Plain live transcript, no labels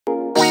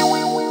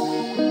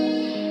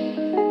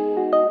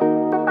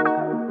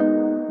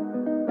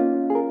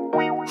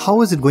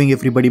How is it going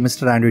everybody,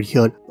 Mr. Android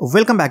here.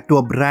 Welcome back to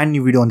a brand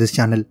new video on this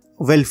channel.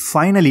 Well,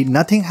 finally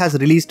Nothing has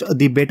released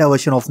the beta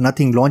version of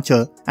Nothing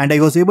launcher and I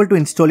was able to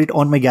install it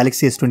on my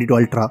Galaxy S22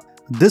 Ultra.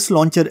 This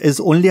launcher is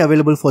only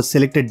available for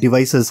selected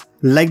devices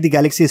like the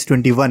Galaxy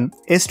S21,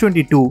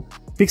 S22,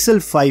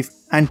 Pixel 5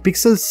 and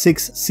Pixel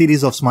 6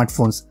 series of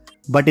smartphones.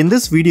 But in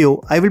this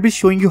video, I will be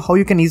showing you how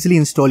you can easily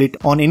install it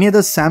on any other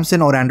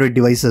Samsung or Android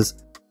devices.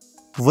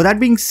 With that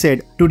being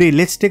said, today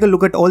let's take a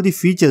look at all the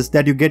features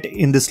that you get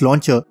in this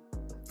launcher,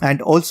 and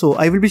also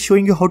I will be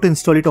showing you how to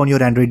install it on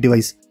your Android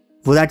device.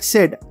 With that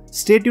said,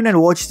 stay tuned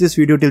and watch this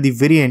video till the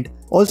very end.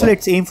 Also,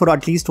 let's aim for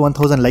at least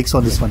 1000 likes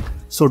on this one.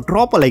 So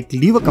drop a like,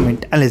 leave a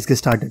comment and let's get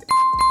started.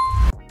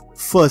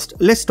 First,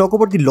 let's talk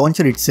about the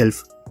launcher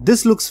itself.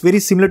 This looks very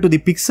similar to the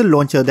Pixel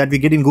launcher that we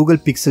get in Google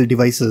Pixel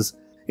devices.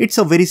 It's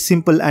a very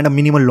simple and a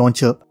minimal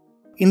launcher.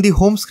 In the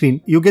home screen,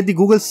 you get the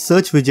Google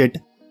search widget,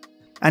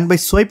 and by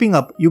swiping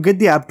up, you get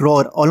the app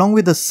drawer along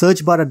with the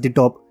search bar at the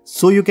top,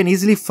 so you can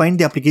easily find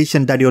the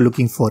application that you're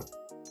looking for.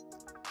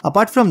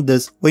 Apart from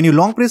this, when you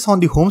long press on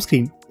the home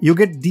screen, you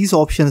get these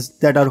options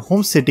that are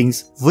home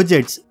settings,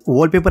 widgets,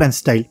 wallpaper and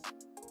style.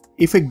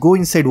 If I go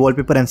inside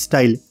wallpaper and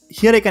style,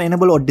 here I can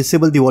enable or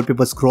disable the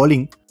wallpaper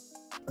scrolling.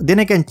 Then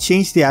I can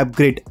change the app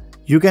grid.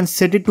 You can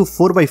set it to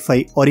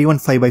 4x5 or even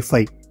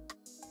 5x5.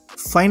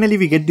 Finally,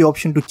 we get the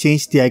option to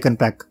change the icon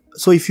pack.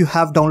 So if you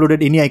have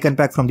downloaded any icon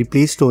pack from the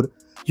Play Store,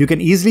 you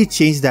can easily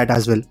change that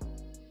as well.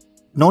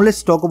 Now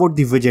let's talk about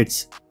the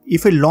widgets.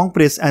 If I long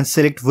press and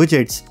select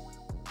widgets,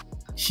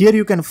 here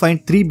you can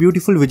find 3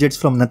 beautiful widgets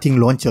from Nothing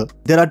launcher.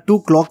 There are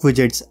 2 clock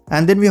widgets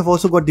and then we have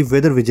also got the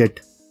weather widget.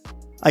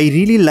 I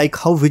really like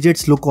how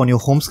widgets look on your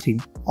home screen.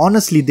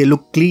 Honestly, they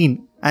look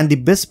clean, and the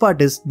best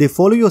part is they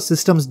follow your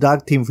system's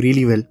dark theme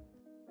really well.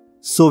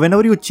 So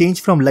whenever you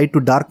change from light to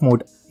dark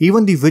mode,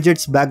 even the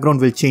widget's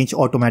background will change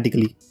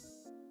automatically.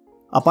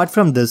 Apart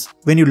from this,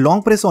 when you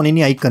long press on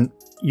any icon,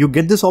 you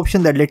get this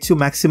option that lets you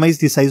maximize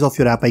the size of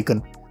your app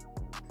icon.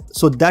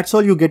 So that's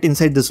all you get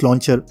inside this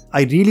launcher.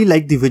 I really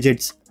like the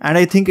widgets and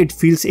I think it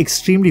feels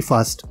extremely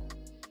fast.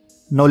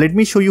 Now let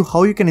me show you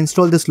how you can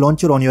install this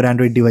launcher on your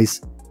Android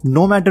device.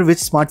 No matter which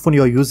smartphone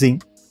you are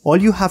using, all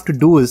you have to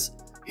do is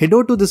head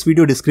over to this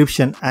video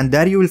description and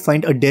there you will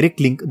find a direct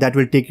link that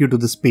will take you to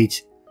this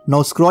page.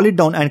 Now scroll it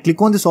down and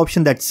click on this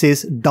option that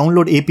says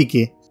download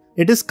APK.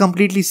 It is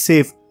completely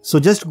safe, so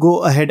just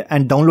go ahead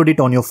and download it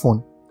on your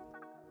phone.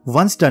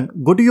 Once done,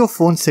 go to your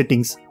phone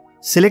settings,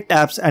 select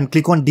apps and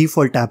click on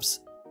default apps.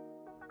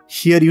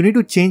 Here you need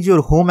to change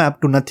your home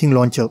app to Nothing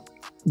launcher.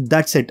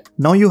 That's it.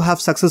 Now you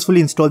have successfully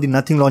installed the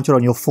Nothing launcher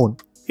on your phone.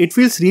 It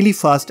feels really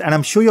fast and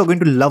I'm sure you're going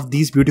to love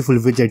these beautiful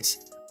widgets.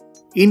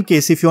 In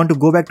case if you want to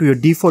go back to your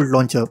default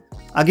launcher,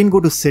 again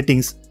go to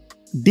settings,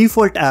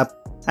 default app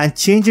and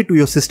change it to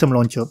your system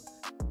launcher.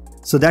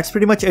 So that's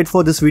pretty much it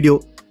for this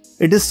video.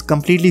 It is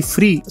completely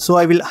free, so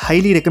I will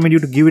highly recommend you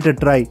to give it a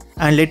try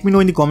and let me know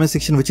in the comment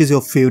section which is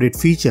your favorite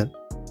feature.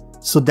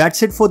 So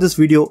that's it for this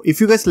video.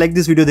 If you guys like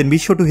this video, then be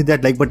sure to hit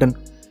that like button.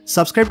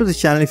 Subscribe to this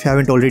channel if you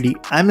haven't already.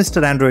 I'm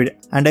Mr. Android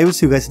and I will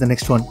see you guys in the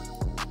next one.